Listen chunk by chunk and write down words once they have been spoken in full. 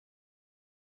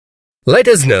Let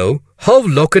us know how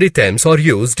logarithms are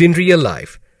used in real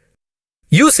life.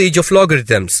 Usage of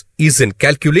logarithms is in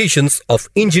calculations of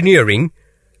engineering,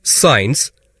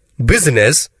 science,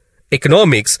 business,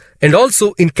 economics, and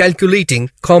also in calculating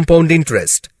compound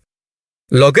interest.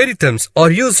 Logarithms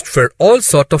are used for all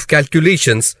sorts of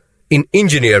calculations in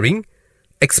engineering,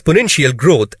 exponential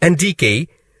growth and decay,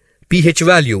 pH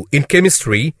value in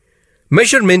chemistry,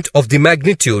 measurement of the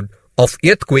magnitude of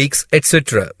earthquakes,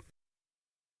 etc.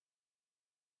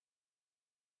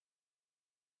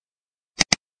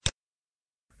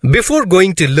 Before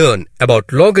going to learn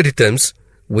about logarithms,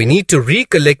 we need to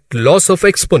recollect laws of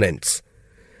exponents.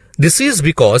 This is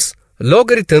because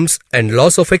logarithms and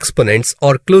laws of exponents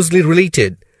are closely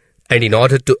related, and in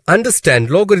order to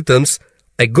understand logarithms,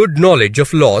 a good knowledge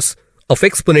of laws of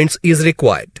exponents is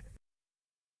required.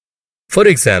 For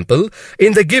example,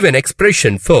 in the given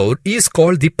expression 4 is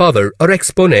called the power or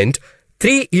exponent,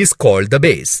 3 is called the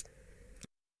base.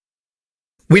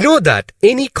 We know that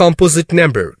any composite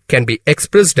number can be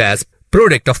expressed as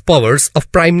product of powers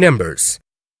of prime numbers.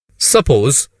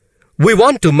 Suppose we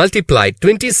want to multiply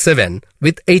 27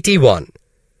 with 81.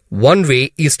 One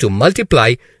way is to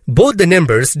multiply both the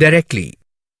numbers directly.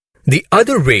 The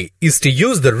other way is to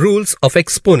use the rules of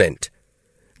exponent.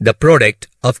 The product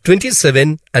of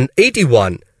 27 and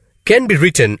 81 can be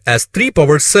written as 3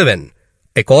 power 7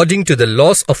 according to the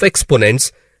laws of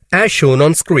exponents as shown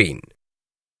on screen.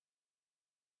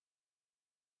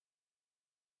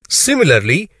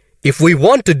 Similarly, if we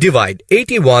want to divide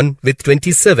 81 with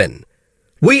 27,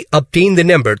 we obtain the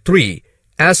number 3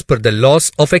 as per the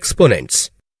laws of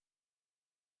exponents.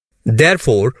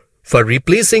 Therefore, for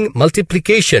replacing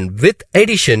multiplication with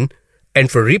addition and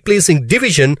for replacing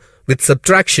division with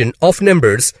subtraction of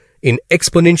numbers in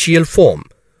exponential form,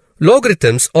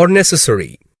 logarithms are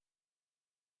necessary.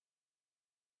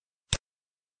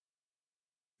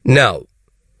 Now,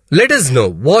 let us know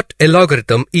what a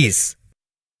logarithm is.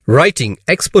 Writing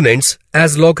exponents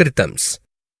as logarithms.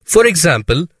 For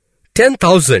example,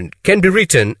 10,000 can be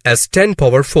written as 10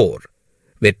 power 4,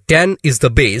 where 10 is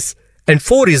the base and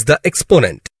 4 is the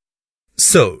exponent.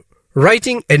 So,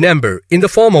 writing a number in the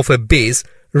form of a base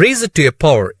raised to a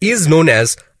power is known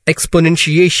as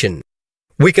exponentiation.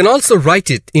 We can also write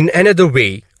it in another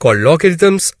way called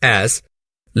logarithms as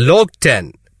log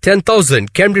 10.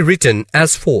 10,000 can be written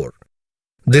as 4.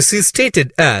 This is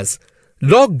stated as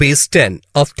log base 10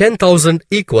 of 10,000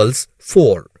 equals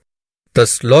 4.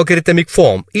 Thus, logarithmic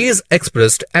form is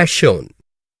expressed as shown.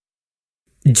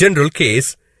 General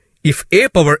case, if a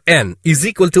power n is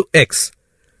equal to x,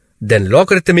 then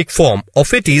logarithmic form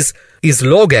of it is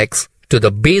log x to the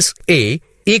base a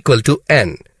equal to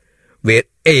n, where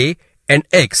a and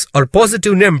x are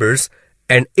positive numbers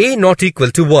and a not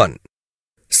equal to 1.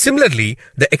 Similarly,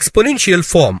 the exponential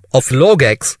form of log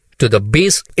x to the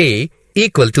base a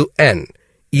equal to n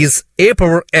is a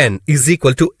power n is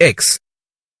equal to x.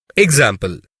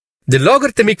 Example, the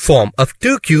logarithmic form of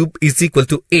 2 cube is equal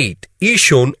to 8 is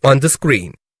shown on the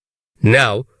screen.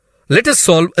 Now, let us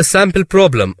solve a sample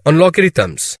problem on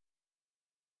logarithms.